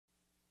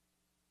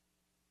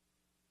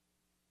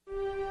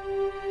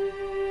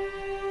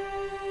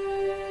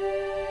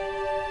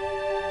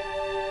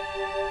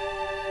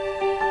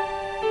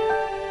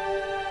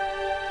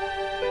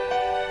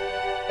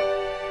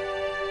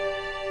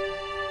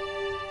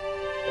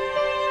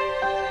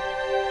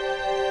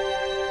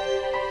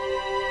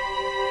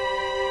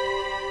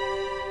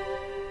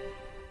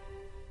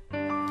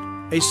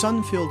A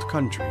sun-filled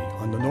country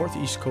on the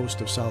northeast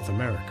coast of South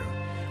America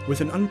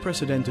with an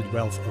unprecedented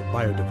wealth of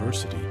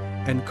biodiversity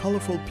and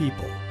colorful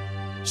people,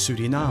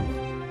 Suriname.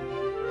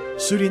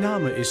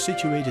 Suriname is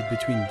situated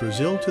between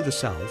Brazil to the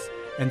south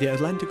and the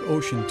Atlantic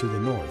Ocean to the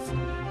north,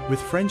 with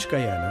French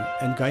Guyana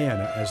and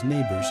Guyana as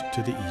neighbors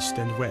to the east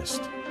and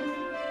west.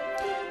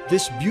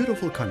 This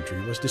beautiful country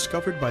was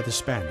discovered by the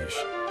Spanish,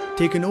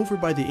 taken over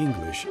by the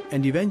English,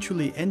 and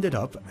eventually ended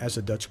up as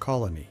a Dutch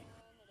colony.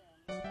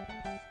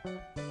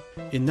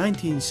 In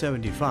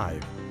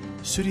 1975,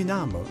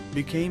 Suriname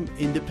became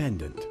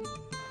independent.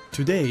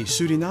 Today,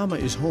 Suriname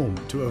is home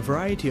to a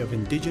variety of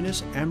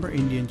indigenous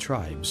Amerindian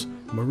tribes,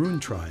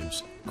 Maroon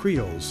tribes,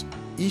 Creoles,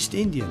 East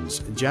Indians,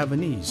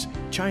 Javanese,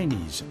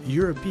 Chinese,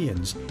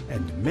 Europeans,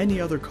 and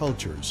many other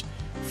cultures,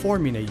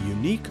 forming a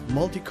unique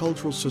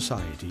multicultural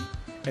society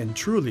and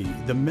truly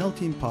the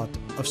melting pot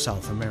of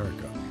South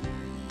America.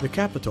 The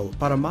capital,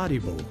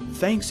 Paramaribo,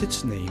 thanks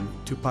its name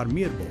to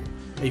Parmirbo,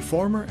 a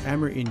former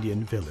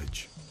Amerindian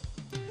village.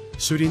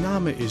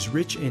 Suriname is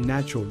rich in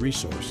natural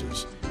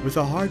resources, with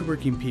a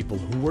hard-working people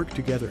who work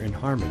together in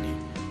harmony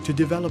to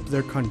develop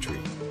their country.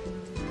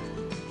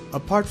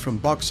 Apart from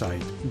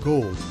bauxite,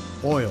 gold,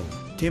 oil,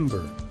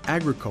 timber,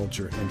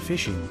 agriculture, and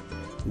fishing,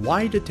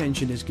 wide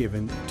attention is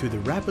given to the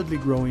rapidly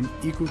growing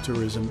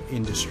ecotourism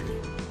industry.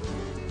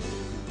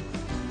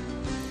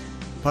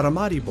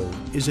 Paramaribo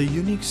is a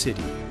unique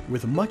city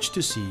with much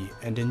to see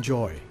and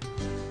enjoy.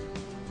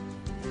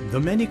 The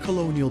many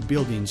colonial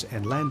buildings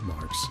and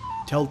landmarks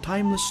tell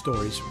timeless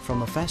stories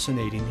from a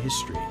fascinating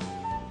history.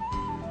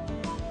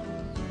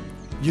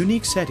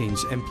 Unique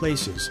settings and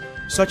places,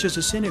 such as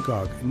a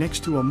synagogue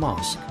next to a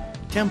mosque,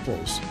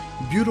 temples,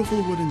 beautiful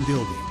wooden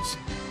buildings,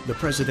 the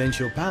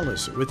presidential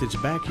palace with its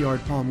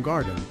backyard palm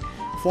garden,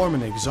 form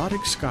an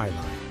exotic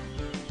skyline.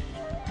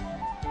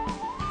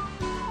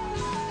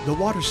 The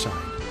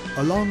waterside,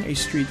 along a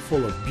street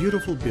full of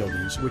beautiful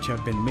buildings which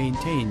have been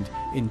maintained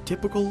in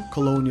typical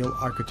colonial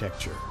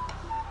architecture.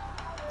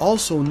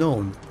 Also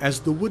known as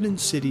the Wooden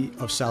City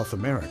of South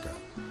America,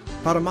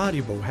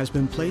 Paramaribo has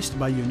been placed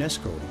by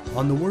UNESCO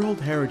on the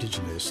World Heritage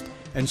List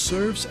and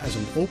serves as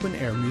an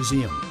open-air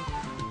museum.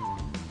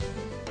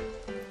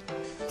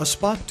 A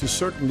spot to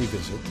certainly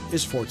visit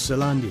is Fort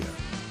Zeelandia.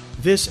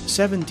 This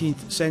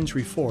 17th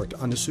century fort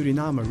on the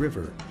Suriname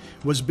River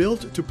was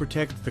built to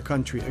protect the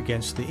country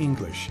against the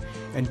English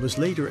and was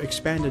later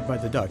expanded by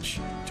the Dutch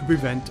to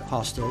prevent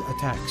hostile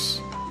attacks.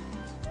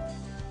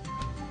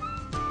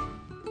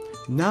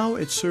 Now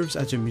it serves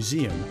as a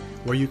museum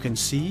where you can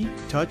see,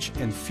 touch,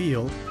 and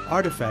feel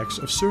artifacts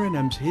of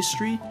Suriname's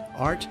history,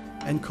 art,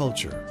 and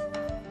culture.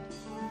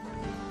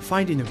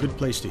 Finding a good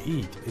place to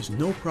eat is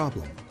no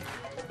problem.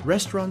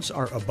 Restaurants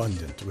are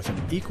abundant with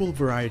an equal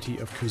variety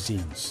of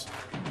cuisines.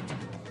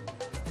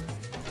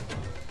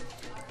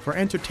 For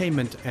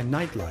entertainment and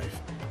nightlife,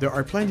 there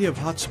are plenty of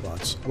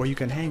hotspots where you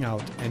can hang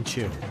out and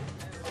chill.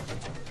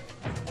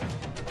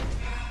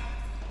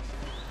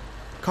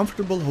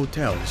 Comfortable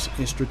hotels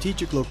in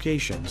strategic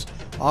locations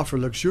offer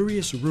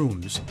luxurious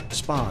rooms,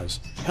 spas,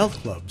 health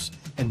clubs,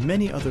 and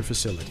many other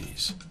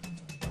facilities.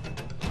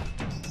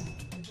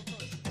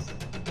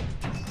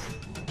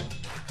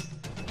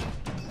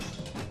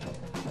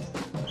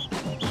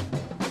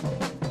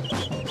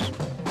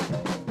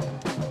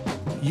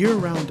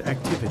 Year-round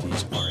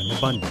activities are in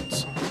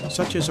abundance,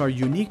 such as our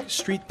unique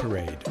street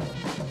parade.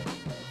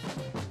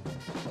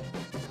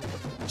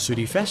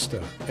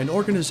 Surifesta, an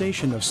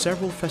organization of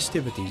several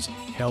festivities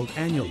held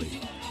annually,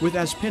 with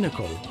as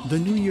pinnacle the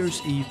New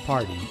Year's Eve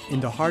party in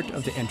the heart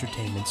of the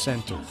entertainment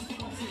center.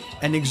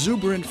 An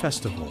exuberant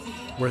festival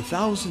where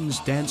thousands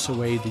dance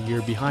away the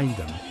year behind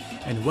them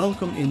and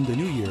welcome in the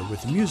new year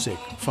with music,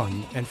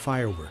 fun, and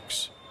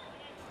fireworks.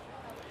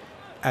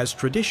 As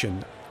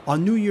tradition,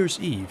 on New Year's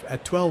Eve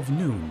at 12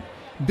 noon,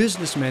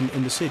 businessmen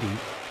in the city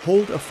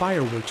hold a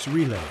fireworks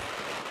relay.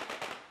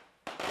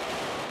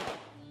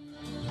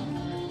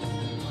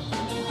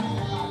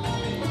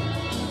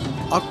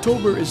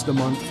 October is the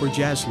month for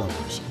jazz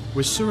lovers,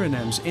 with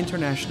Suriname's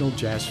International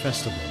Jazz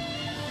Festival,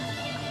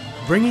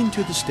 bringing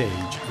to the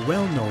stage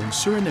well-known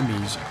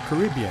Surinamese,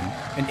 Caribbean,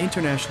 and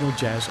international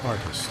jazz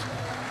artists.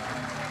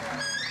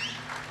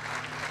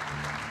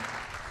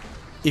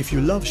 If you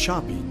love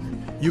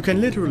shopping, you can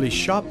literally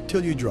shop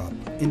till you drop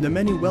in the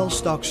many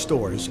well-stocked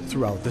stores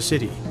throughout the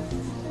city.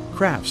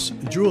 Crafts,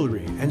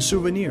 jewelry, and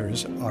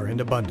souvenirs are in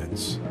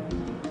abundance.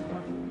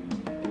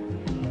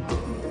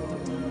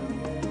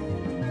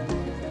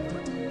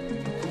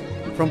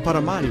 From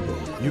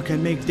Paramaribo, you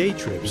can make day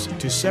trips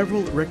to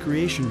several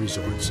recreation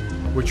resorts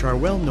which are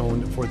well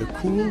known for the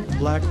cool,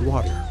 black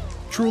water,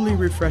 truly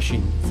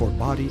refreshing for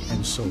body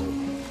and soul.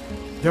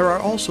 There are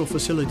also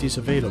facilities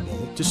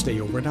available to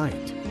stay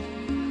overnight.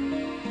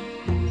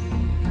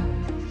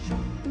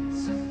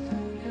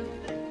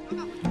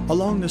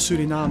 Along the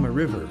Suriname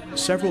River,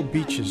 several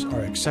beaches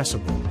are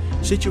accessible,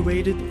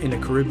 situated in a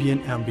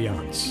Caribbean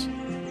ambiance.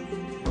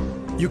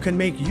 You can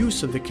make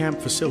use of the camp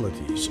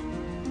facilities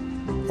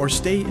or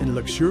stay in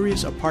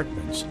luxurious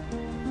apartments.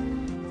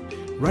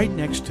 right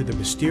next to the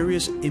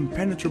mysterious,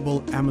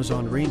 impenetrable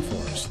Amazon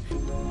rainforest,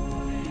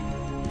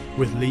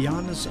 with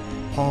lianas,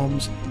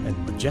 palms,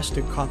 and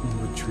majestic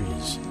cottonwood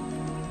trees.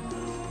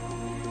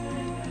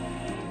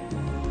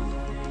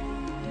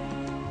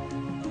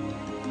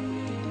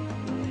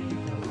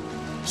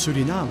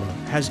 Suriname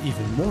has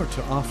even more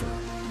to offer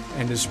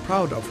and is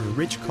proud of her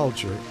rich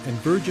culture and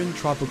virgin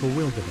tropical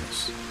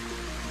wilderness.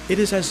 It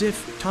is as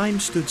if time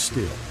stood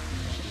still.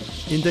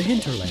 In the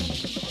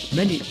hinterland,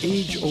 many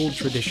age-old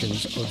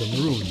traditions of the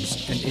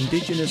Maroons and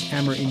indigenous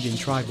Amerindian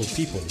tribal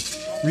people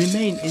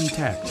remain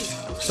intact,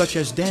 such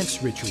as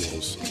dance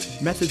rituals,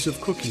 methods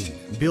of cooking,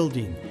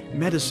 building,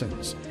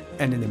 medicines,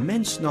 and an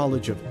immense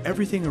knowledge of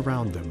everything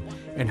around them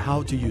and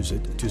how to use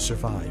it to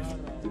survive.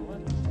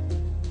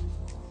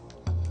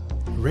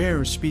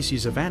 Rare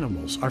species of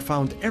animals are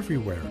found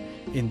everywhere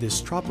in this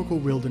tropical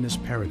wilderness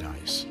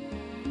paradise.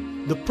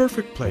 The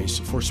perfect place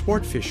for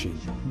sport fishing,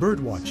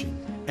 bird watching,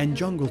 and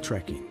jungle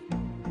trekking.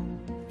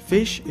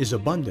 Fish is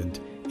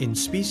abundant in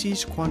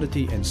species,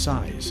 quantity, and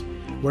size,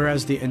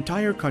 whereas the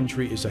entire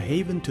country is a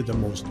haven to the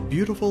most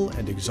beautiful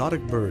and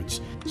exotic birds,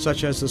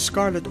 such as the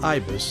scarlet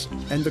ibis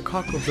and the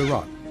cock of the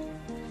rock.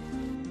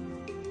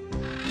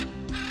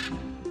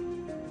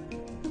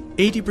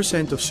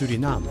 80% of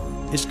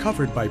Suriname is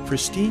covered by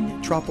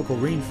pristine tropical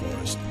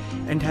rainforest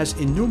and has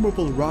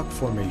innumerable rock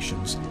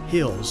formations,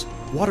 hills,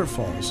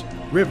 waterfalls,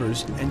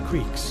 rivers, and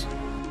creeks.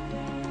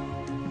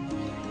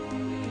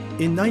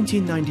 In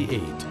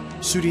 1998,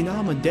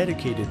 Suriname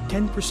dedicated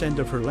 10%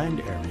 of her land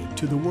area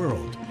to the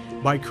world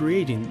by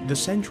creating the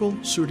Central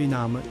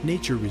Suriname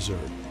Nature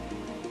Reserve.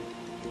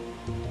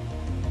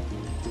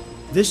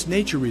 This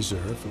nature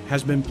reserve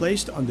has been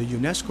placed on the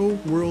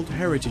UNESCO World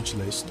Heritage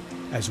List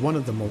as one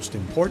of the most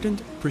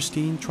important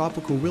pristine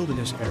tropical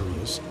wilderness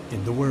areas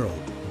in the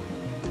world.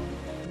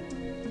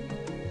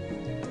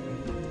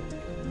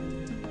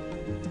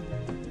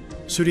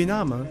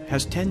 Suriname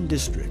has 10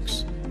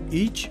 districts,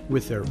 each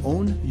with their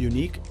own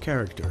unique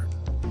character,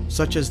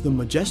 such as the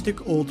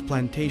majestic old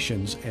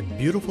plantations and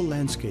beautiful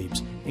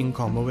landscapes in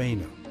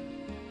Kabalebo.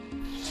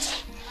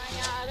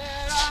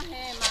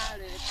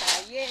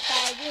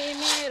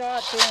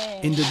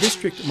 In the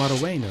district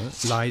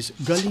Marawena lies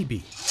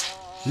Galibi,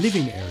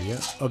 living area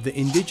of the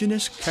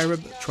indigenous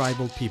Carib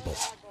tribal people.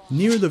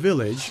 Near the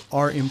village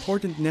are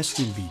important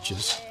nesting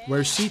beaches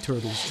where sea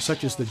turtles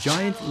such as the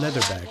giant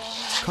leatherback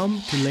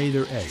come to lay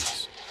their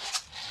eggs.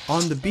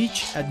 On the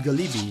beach at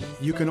Galibi,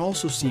 you can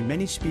also see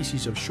many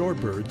species of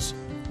shorebirds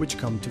which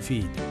come to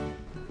feed.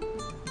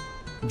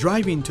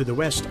 Driving to the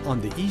west on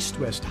the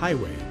east-west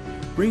highway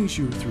brings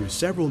you through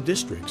several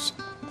districts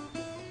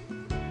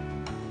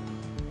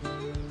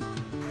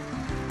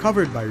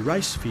covered by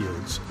rice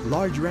fields,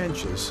 large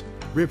ranches,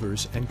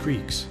 rivers, and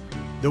creeks.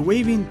 The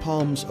waving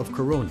palms of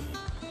Koroni,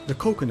 the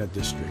coconut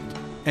district,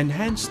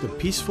 enhance the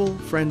peaceful,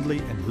 friendly,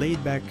 and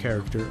laid-back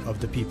character of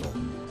the people.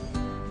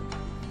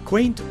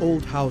 Quaint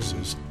old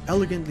houses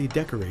elegantly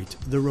decorate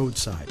the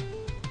roadside.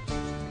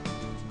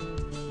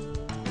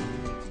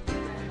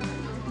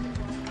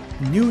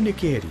 New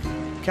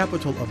Nikeri,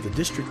 capital of the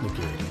district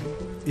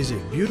Nikeri, is a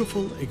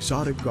beautiful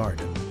exotic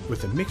garden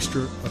with a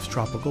mixture of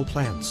tropical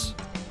plants.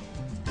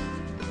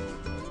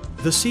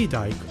 The sea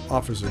dike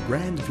offers a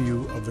grand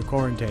view of the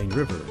Quarantine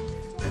River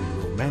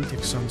and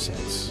romantic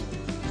sunsets.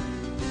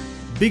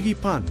 Bigi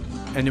Pan,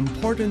 an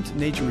important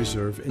nature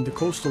reserve in the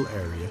coastal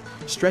area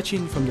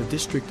stretching from the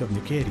district of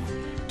Nikeri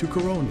to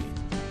Koroni.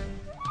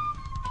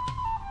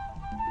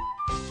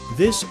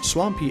 This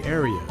swampy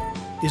area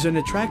is an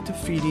attractive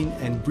feeding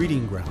and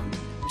breeding ground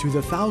to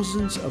the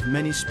thousands of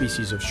many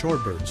species of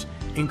shorebirds,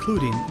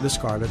 including the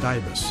scarlet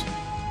ibis.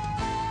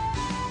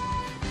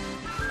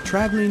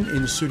 Traveling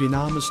in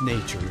Suriname's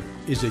nature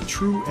is a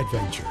true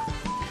adventure.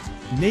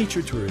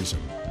 Nature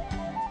tourism,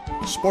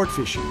 sport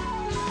fishing,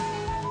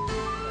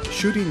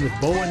 shooting with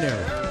bow and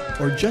arrow,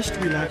 or just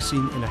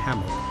relaxing in a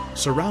hammock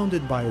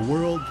surrounded by a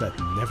world that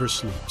never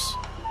sleeps.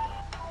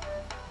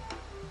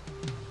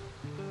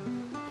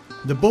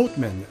 The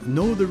boatmen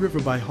know the river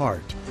by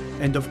heart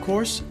and of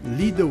course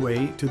lead the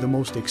way to the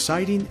most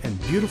exciting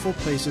and beautiful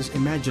places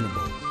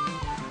imaginable,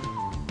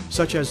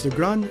 such as the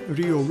Gran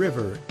Rio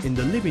River in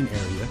the living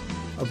area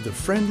of the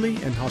friendly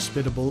and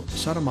hospitable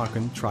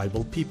Saramacan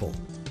tribal people.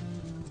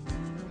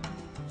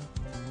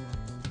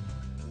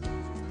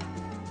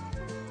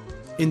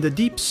 In the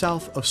deep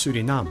south of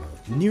Suriname,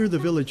 near the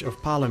village of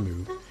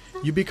Kabalebo,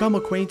 you become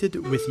acquainted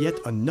with yet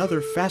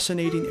another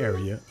fascinating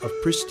area of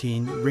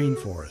pristine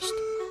rainforest.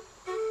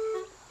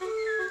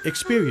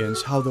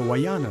 Experience how the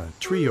Wayana,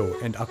 Trio,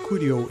 and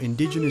Akurio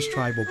indigenous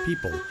tribal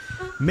people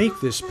make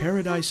this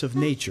paradise of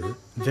nature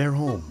their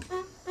home.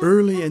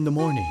 Early in the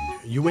morning,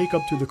 you wake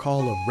up to the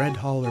call of red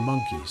howler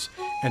monkeys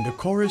and a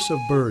chorus of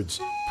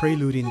birds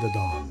preluding the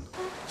dawn.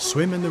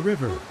 Swim in the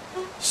river,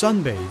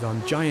 sunbathe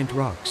on giant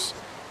rocks,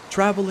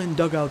 travel in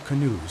dugout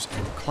canoes,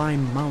 and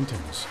climb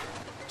mountains.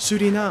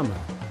 Suriname,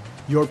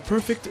 your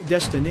perfect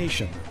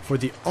destination for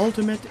the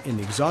ultimate in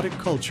exotic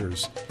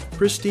cultures,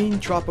 pristine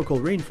tropical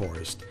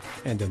rainforest,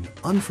 and an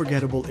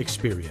unforgettable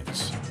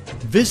experience.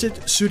 Visit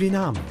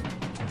Suriname.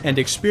 and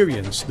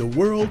experience the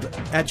world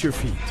at your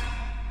feet.